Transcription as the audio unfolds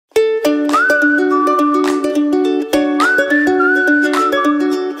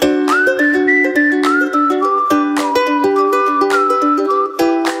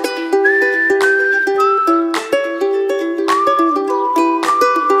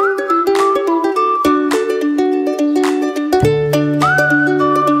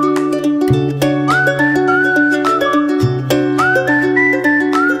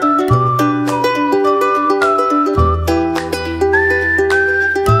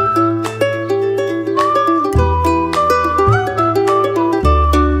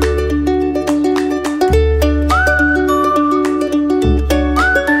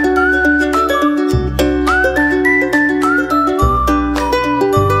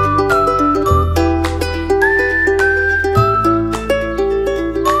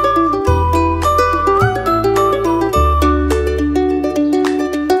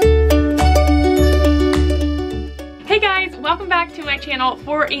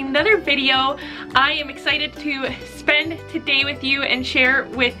another video. I am excited to spend today with you and share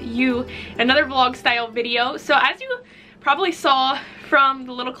with you another vlog style video. So as you probably saw from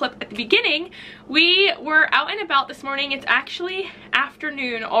the little clip at the beginning, we were out and about this morning. It's actually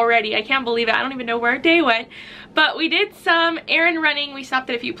afternoon already. I can't believe it. I don't even know where our day went. But we did some errand running. We stopped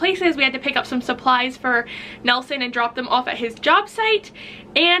at a few places. We had to pick up some supplies for Nelson and drop them off at his job site.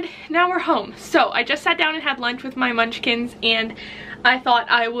 And now we're home. So I just sat down and had lunch with my munchkins, and I thought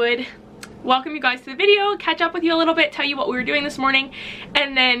I would welcome you guys to the video, catch up with you a little bit, tell you what we were doing this morning,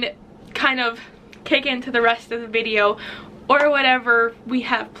 and then kind of kick into the rest of the video or whatever we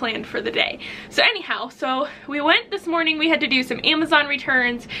have planned for the day. So anyhow, so we went this morning. We had to do some Amazon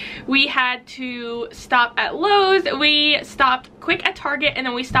returns. We had to stop at Lowe's. We stopped quick at Target, and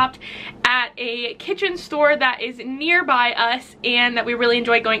then we stopped at a kitchen store that is nearby us and that we really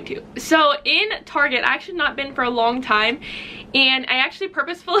enjoy going to. So in Target, I actually not been for a long time, and I actually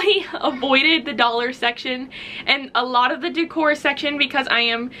purposefully avoided the dollar section and a lot of the decor section because I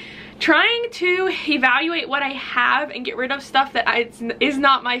am trying to evaluate what I have and get rid of stuff that is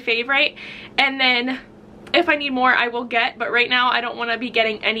not my favorite, and then if I need more I will get, but right now I don't want to be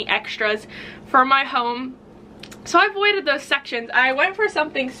getting any extras for my home. So I avoided those sections. I went for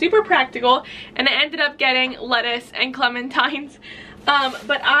something super practical and I ended up getting lettuce and clementines,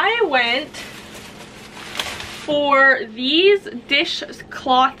 but I went for these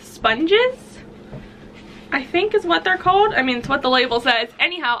dishcloth sponges, I think is what they're called. I mean, it's what the label says.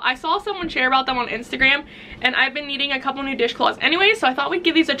 Anyhow, I saw someone share about them on Instagram, and I've been needing a couple new dishcloths anyway, so I thought we'd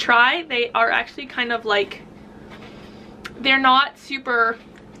give these a try. They are actually kind of like, they're not super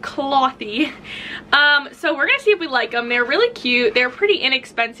clothy. So we're gonna see if we like them. They're really cute. They're pretty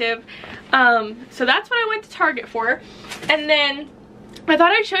inexpensive. So that's what I went to Target for. And then I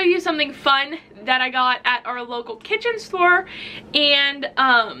thought I'd show you something fun that I got at our local kitchen store, and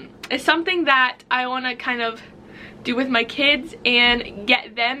it's something that I want to kind of do with my kids and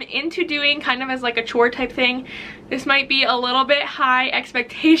get them into doing kind of as like a chore type thing. This might be a little bit high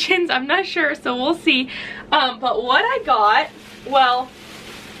expectations, I'm not sure, so we'll see. But what I got, well,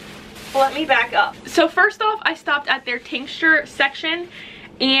 let me back up. So first off, I stopped at their tincture section,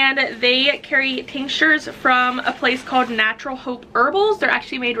 and they carry tinctures from a place called Natural Hope Herbals. They're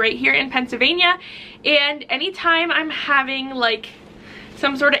actually made right here in Pennsylvania, and anytime I'm having like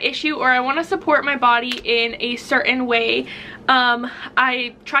some sort of issue or I want to support my body in a certain way,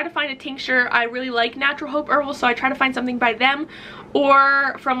 I try to find a tincture. I really like Natural Hope Herbals, so I try to find something by them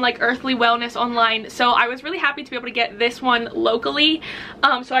or from like Earthly Wellness online. So I was really happy to be able to get this one locally.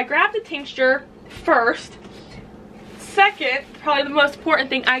 So I grabbed the tincture first. Second, probably the most important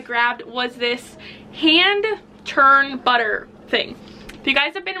thing I grabbed was this hand turn butter thing. If you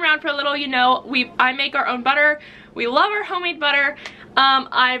guys have been around for a little, you know I make our own butter. We love our homemade butter.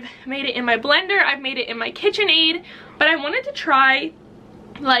 I've made it in my blender, I've made it in my KitchenAid, but I wanted to try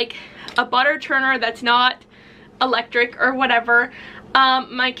like a butter turner that's not electric or whatever.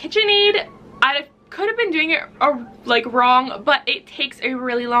 My KitchenAid, I could have been doing it like wrong, but it takes a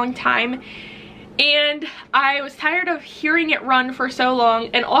really long time, and I was tired of hearing it run for so long.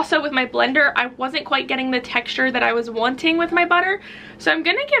 And also with my blender, I wasn't quite getting the texture that I was wanting with my butter. So I'm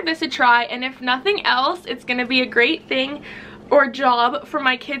gonna give this a try, and if nothing else, it's gonna be a great thing or job for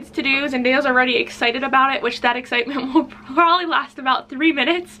my kids to do. Zendaya's already excited about it, which that excitement will probably last about 3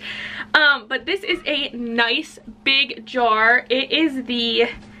 minutes. But this is a nice big jar. It is the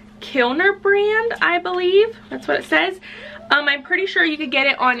Kilner brand, I believe. That's what it says. I'm pretty sure you could get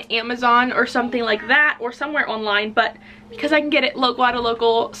it on Amazon or something like that, or somewhere online, but because I can get it local at a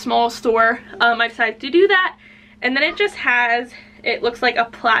local small store, I decided to do that. And then it just has, it looks like a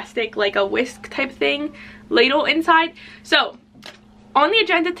plastic, like a whisk type thing, ladle inside. So on the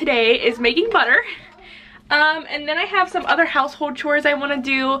agenda today is making butter. And then I have some other household chores I want to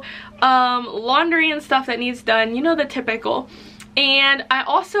do, laundry and stuff that needs done, you know, the typical. And I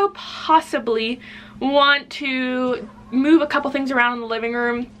also possibly want to move a couple things around in the living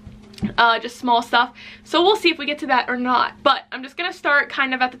room, just small stuff. So we'll see if we get to that or not. But I'm just gonna start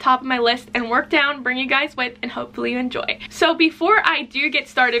kind of at the top of my list and work down, bring you guys with, and hopefully you enjoy. So before I do get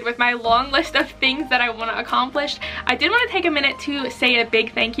started with my long list of things that I want to accomplish, I did want to take a minute to say a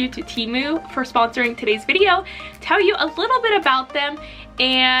big thank you to Temu for sponsoring today's video, tell you a little bit about them,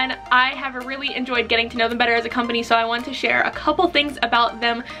 and I have really enjoyed getting to know them better as a company, so I want to share a couple things about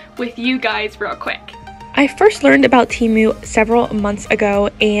them with you guys real quick. I first learned about Temu several months ago,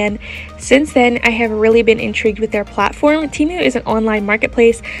 and since then I have really been intrigued with their platform. Temu is an online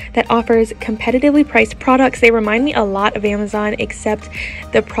marketplace that offers competitively priced products. They remind me a lot of Amazon, except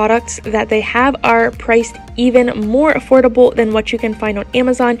the products that they have are priced even more affordable than what you can find on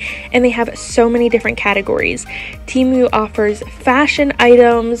Amazon, and they have so many different categories. Temu offers fashion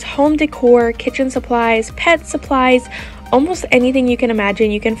items, home decor, kitchen supplies, pet supplies, almost anything you can imagine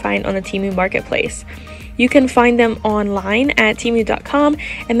you can find on the Temu marketplace. You can find them online at temu.com,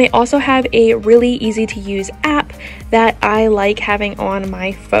 and they also have a really easy to use app that I like having on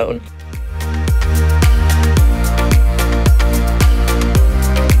my phone.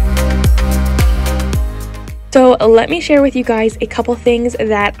 So let me share with you guys a couple things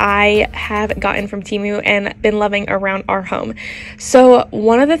that I have gotten from Temu and been loving around our home. So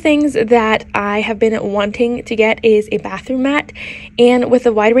one of the things that I have been wanting to get is a bathroom mat, and with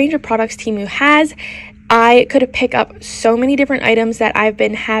the wide range of products Temu has, I could pick up so many different items that I've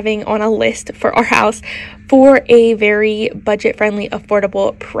been having on a list for our house for a very budget-friendly,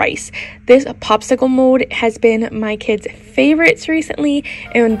 affordable price. This popsicle mold has been my kids' favorites recently,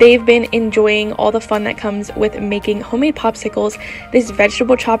 and they've been enjoying all the fun that comes with making homemade popsicles. This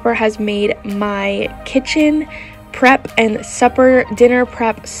vegetable chopper has made my kitchen prep and dinner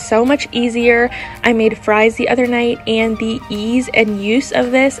prep so much easier. I made fries the other night, and the ease and use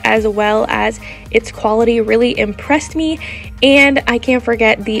of this, as well as its quality, really impressed me, and I can't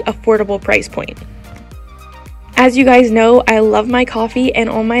forget the affordable price point. As you guys know, I love my coffee, and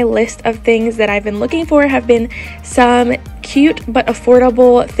on my list of things that I've been looking for have been some cute but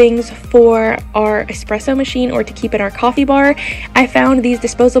affordable things for our espresso machine or to keep in our coffee bar. I found these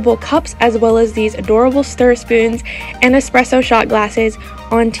disposable cups, as well as these adorable stir spoons and espresso shot glasses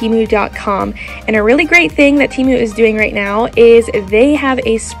on temu.com. And a really great thing that Temu is doing right now is they have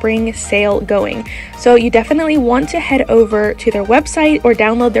a spring sale going. So you definitely want to head over to their website or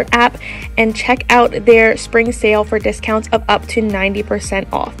download their app and check out their spring sale for discounts of up to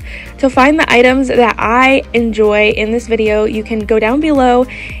 90% off. To find the items that I enjoy in this video, you can go down below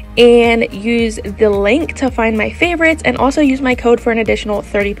and use the link to find my favorites, and also use my code for an additional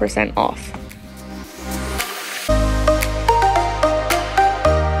 30% off.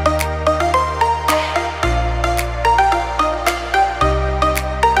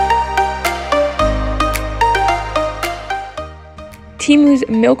 Temu's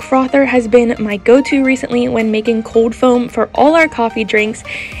milk frother has been my go-to recently when making cold foam for all our coffee drinks,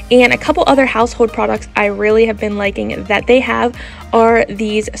 and a couple other household products I really have been liking that they have are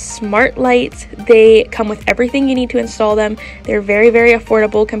these smart lights. They come with everything you need to install them. They're very, very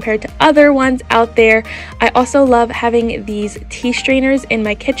affordable compared to other ones out there. I also love having these tea strainers in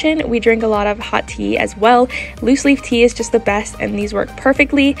my kitchen. We drink a lot of hot tea as well. Loose leaf tea is just the best, and these work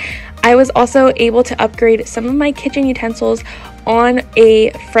perfectly. I was also able to upgrade some of my kitchen utensils on a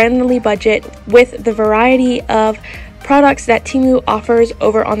friendly budget with the variety of products that Temu offers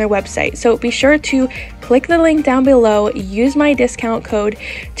over on their website. So be sure to click the link down below, use my discount code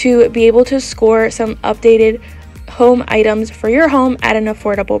to be able to score some updated home items for your home at an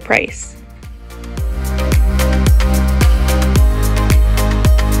affordable price.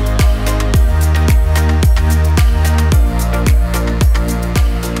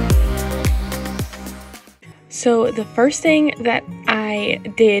 So the first thing that I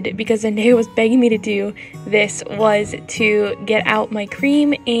did, because Zendaya was begging me to do this, was to get out my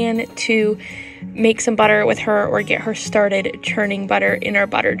cream and to make some butter with her, or get her started churning butter in our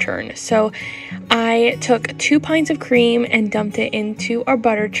butter churn. So I took 2 pints of cream and dumped it into our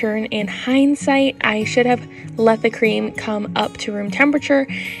butter churn. In hindsight, I should have let the cream come up to room temperature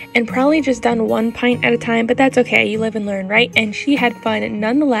and probably just done 1 pint at a time, but that's okay. You live and learn, right? And she had fun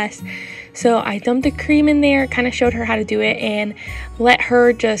nonetheless. So I dumped the cream in there, kind of showed her how to do it, and let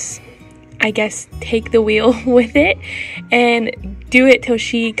her just, I guess, take the wheel with it and do it till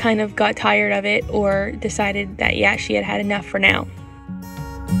she kind of got tired of it or decided that, yeah, she had had enough for now.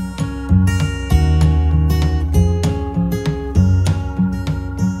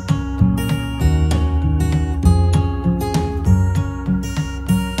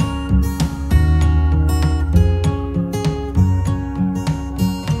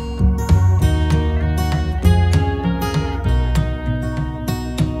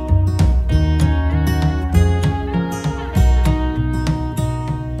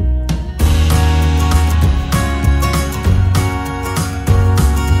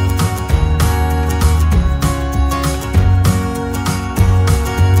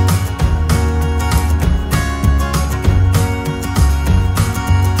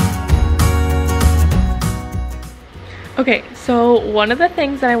 Okay, so one of the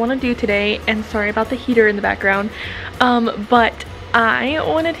things that I want to do today, and sorry about the heater in the background, but I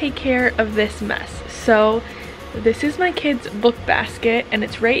want to take care of this mess. So this is my kids' book basket, and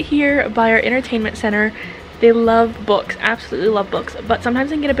it's right here by our entertainment center. They love books, absolutely love books, but sometimes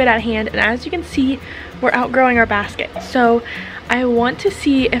they can get a bit out of hand, and as you can see, we're outgrowing our basket. So I want to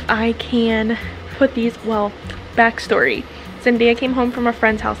see if I can put these, well, backstory. Zendaya came home from a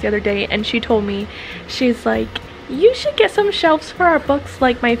friend's house the other day, and she told me, she's like, you should get some shelves for our books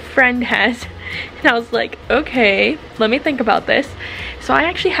like my friend has. And I was like, okay, let me think about this. So I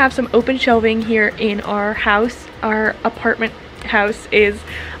actually have some open shelving here in our house. Our apartment house is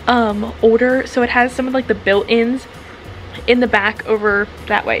older, so it has some of like the built-ins in the back over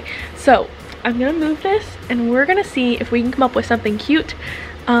that way. So I'm gonna move this, and we're gonna see if we can come up with something cute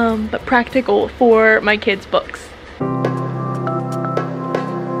but practical for my kids' books.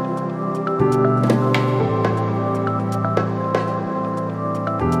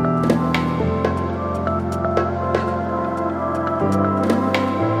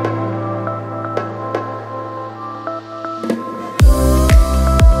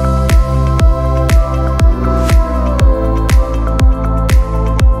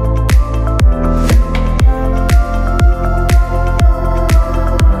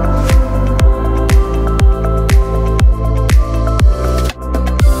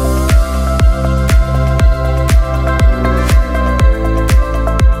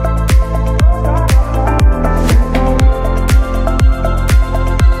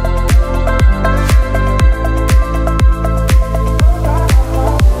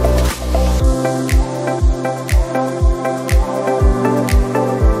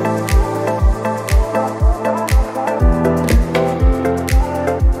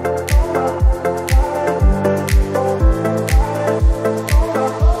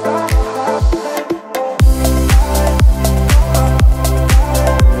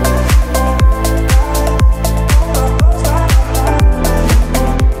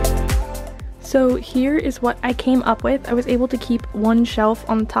 So here is what I came up with. I was able to keep one shelf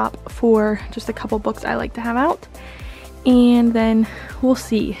on top for just a couple books I like to have out. And then we'll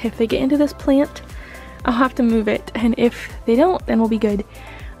see. If they get into this plant, I'll have to move it. And if they don't, then we'll be good.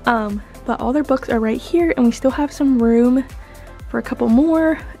 But all their books are right here, and we still have some room for a couple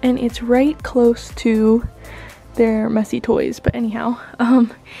more. And it's right close to their messy toys. But anyhow,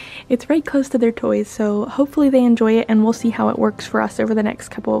 it's right close to their toys, so hopefully they enjoy it, and we'll see how it works for us over the next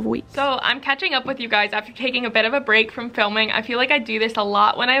couple of weeks. So I'm catching up with you guys after taking a bit of a break from filming. I feel like I do this a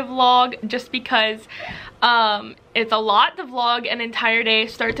lot when I vlog, just because it's a lot to vlog an entire day,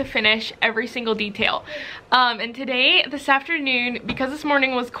 start to finish, every single detail. And today, this afternoon, because this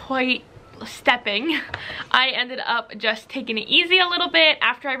morning was quite stepping, I ended up just taking it easy a little bit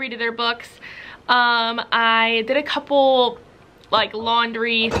after I redid their books. I did a couple like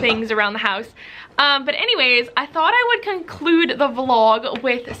laundry things around the house, but anyways, I thought I would conclude the vlog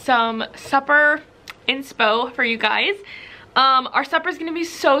with some supper inspo for you guys. Our supper is gonna be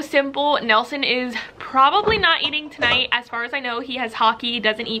so simple. Nelson is probably not eating tonight. As far as I know, he has hockey. He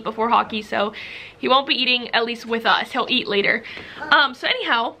doesn't eat before hockey, so he won't be eating, at least with us. He'll eat later. So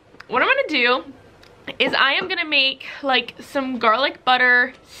anyhow, what I'm gonna do is I am gonna make like some garlic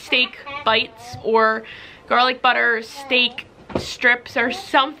butter steak bites, or garlic butter steak strips, or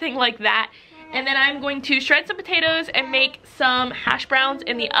something like that. And then I'm going to shred some potatoes and make some hash browns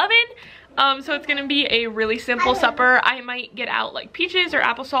in the oven. So it's gonna be a really simple supper. I might get out like peaches or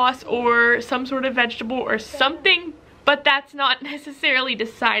applesauce or some sort of vegetable or something, but that's not necessarily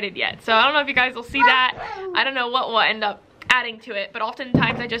decided yet. So I don't know if you guys will see that. I don't know what will end up adding to it, but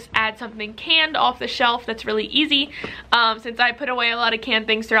oftentimes I just add something canned off the shelf that's really easy, since I put away a lot of canned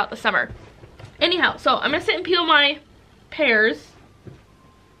things throughout the summer. Anyhow, so I'm gonna sit and peel my pears.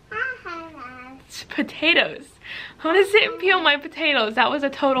 It's potatoes. I'm gonna sit and peel my potatoes. That was a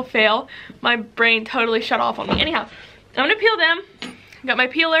total fail. My brain totally shut off on me. Anyhow, I'm gonna peel them. Got my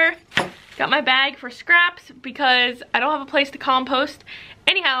peeler, got my bag for scraps because I don't have a place to compost.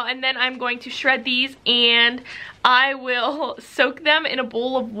 Anyhow, and then I'm going to shred these, and I will soak them in a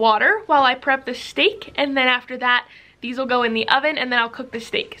bowl of water while I prep the steak, and then after that, these will go in the oven, and then I'll cook the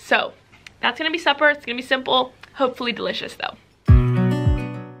steak. So that's gonna be supper. It's gonna be simple, hopefully delicious though.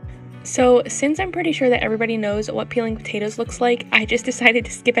 So since I'm pretty sure that everybody knows what peeling potatoes looks like, I just decided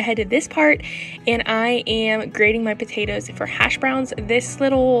to skip ahead to this part, and I am grating my potatoes for hash browns. This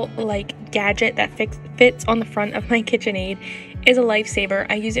little like gadget that fits on the front of my KitchenAid is a lifesaver.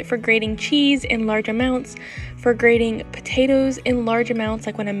 I use it for grating cheese in large amounts, for grating potatoes in large amounts,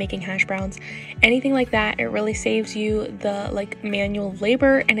 like when I'm making hash browns, anything like that. It really saves you the like manual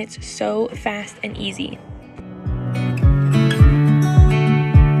labor, and it's so fast and easy.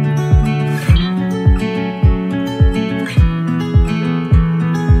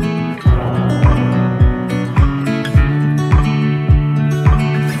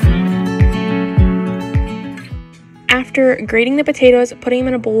 after grating the potatoes, putting them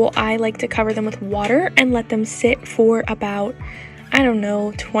in a bowl, I like to cover them with water and let them sit for about, I don't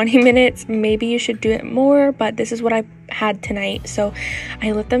know, 20 minutes. Maybe you should do it more, but this is what I had tonight. So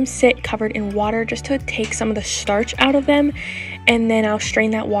I let them sit covered in water just to take some of the starch out of them, and then I'll strain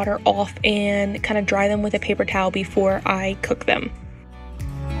that water off and kind of dry them with a paper towel before I cook them.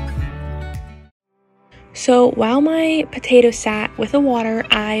 So while my potatoes sat with the water,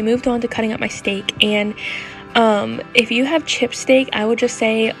 I moved on to cutting up my steak. And if you have chip steak, I would just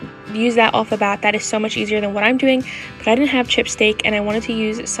say use that off the bat. That is so much easier than what I'm doing. But I didn't have chip steak, and I wanted to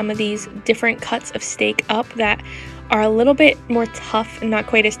use some of these different cuts of steak up that are a little bit more tough and not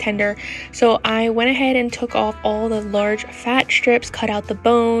quite as tender. So I went ahead and took off all the large fat strips, cut out the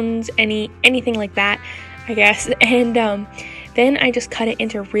bones, anything like that, I guess. And then I just cut it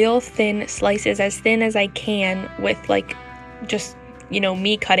into real thin slices, as thin as I can, with like just, you know,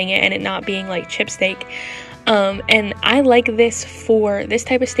 me cutting it and it not being like chip steak. And I like this for this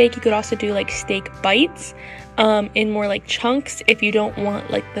type of steak. You could also do like steak bites in more like chunks if you don't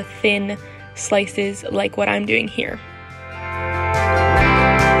want like the thin slices like what I'm doing here.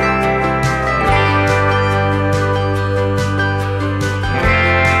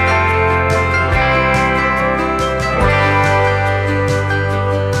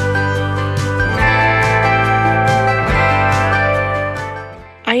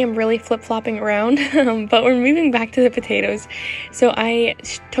 I am really flip-flopping around, but we're moving back to the potatoes. So I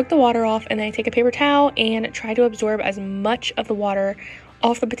took the water off, and then I take a paper towel and try to absorb as much of the water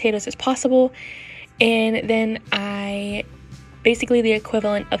off the potatoes as possible. And then I basically the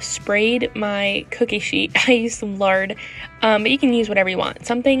equivalent of sprayed my cookie sheet. I used some lard, but you can use whatever you want,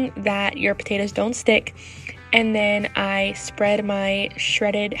 something that your potatoes don't stick. And then I spread my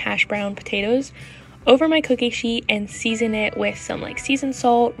shredded hash brown potatoes over my cookie sheet and season it with some like seasoned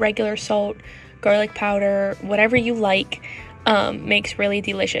salt, regular salt, garlic powder, whatever you like. Makes really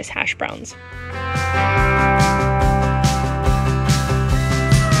delicious hash browns.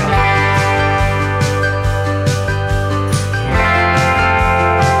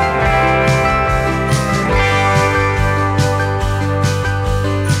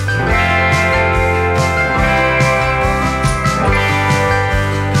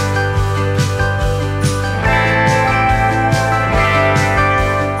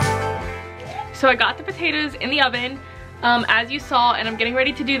 So I got the potatoes in the oven, as you saw, and I'm getting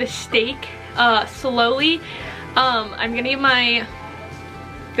ready to do the steak slowly. I'm gonna give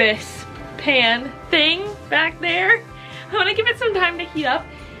this pan thing back there, I wanna give it some time to heat up.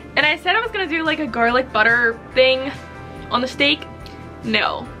 And I said I was gonna do like a garlic butter thing on the steak.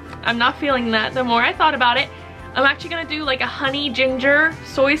 No, I'm not feeling that. The more I thought about it, I'm actually gonna do like a honey ginger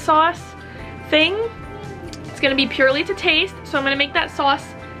soy sauce thing. It's gonna be purely to taste, so I'm gonna make that sauce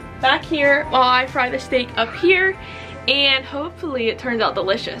back here while I fry the steak up here, and hopefully it turns out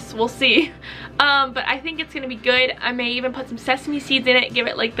delicious. We'll see. But I think it's gonna be good. I may even put some sesame seeds in it, give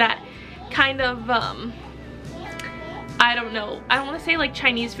it like that kind of I don't know, I don't want to say like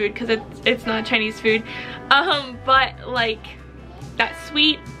Chinese food because it's not Chinese food, but like that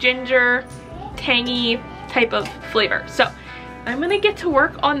sweet ginger tangy type of flavor. So I'm gonna get to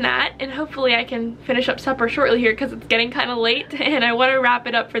work on that, and hopefully I can finish up supper shortly here because it's getting kind of late and I want to wrap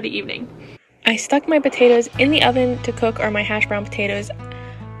it up for the evening. I stuck my potatoes in the oven to cook, or my hash brown potatoes.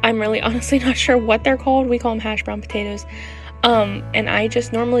 I'm really honestly not sure what they're called. We call them hash brown potatoes. And I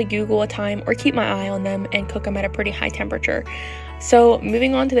just normally Google a time or keep my eye on them and cook them at a pretty high temperature. So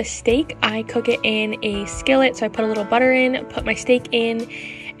moving on to the steak, I cook it in a skillet. So I put a little butter in, put my steak in,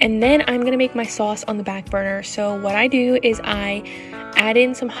 and then I'm gonna make my sauce on the back burner. So what I do is I add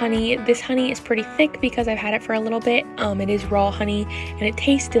in some honey. This honey is pretty thick because I've had it for a little bit. It is raw honey and it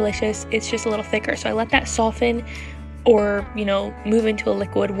tastes delicious. It's just a little thicker. So I let that soften, or, you know, move into a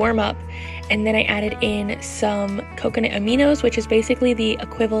liquid, warm up. And then I added in some coconut aminos, which is basically the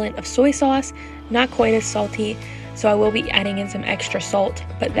equivalent of soy sauce, not quite as salty. So I will be adding in some extra salt.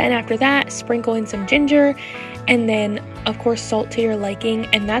 But then after that, sprinkle in some ginger, and then of course salt to your liking.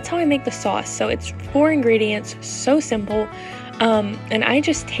 And that's how I make the sauce. So it's 4 ingredients, so simple. And I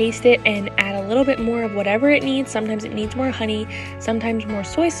just taste it and add a little bit more of whatever it needs. Sometimes it needs more honey, sometimes more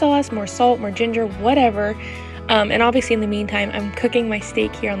soy sauce, more salt, more ginger, whatever. And obviously in the meantime, I'm cooking my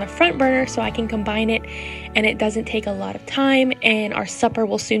steak here on the front burner so I can combine it and it doesn't take a lot of time, and our supper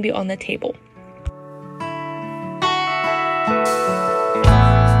will soon be on the table.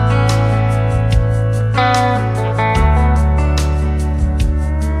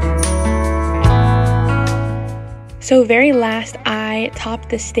 So very last, I I topped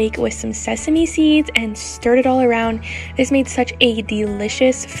the steak with some sesame seeds and stirred it all around. This made such a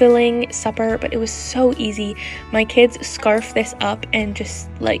delicious filling supper, but it was so easy. My kids scarfed this up and just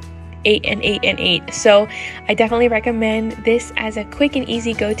like ate and ate and ate. So I definitely recommend this as a quick and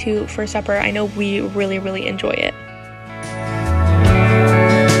easy go-to for supper. I know we really enjoy it.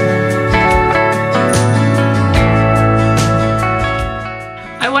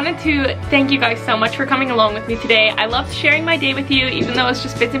 I wanted to thank you guys so much for coming along with me today. I loved sharing my day with you, even though it's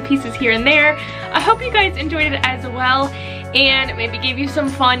just bits and pieces here and there. I hope you guys enjoyed it as well, and maybe gave you some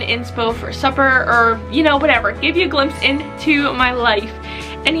fun inspo for supper, or you know, whatever, give you a glimpse into my life.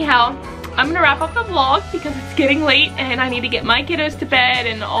 Anyhow, I'm gonna wrap up the vlog because it's getting late and I need to get my kiddos to bed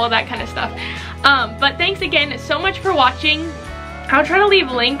and all that kind of stuff. But thanks again so much for watching. I'll try to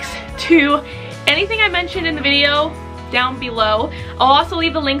leave links to anything I mentioned in the video down below. I'll also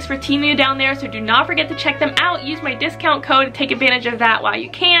leave the links for Temu down there, so do not forget to check them out. Use my discount code to take advantage of that while you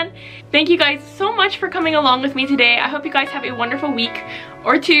can. Thank you guys so much for coming along with me today. I hope you guys have a wonderful week,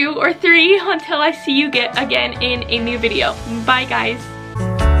 or 2 or 3, until I see you again in a new video. Bye guys.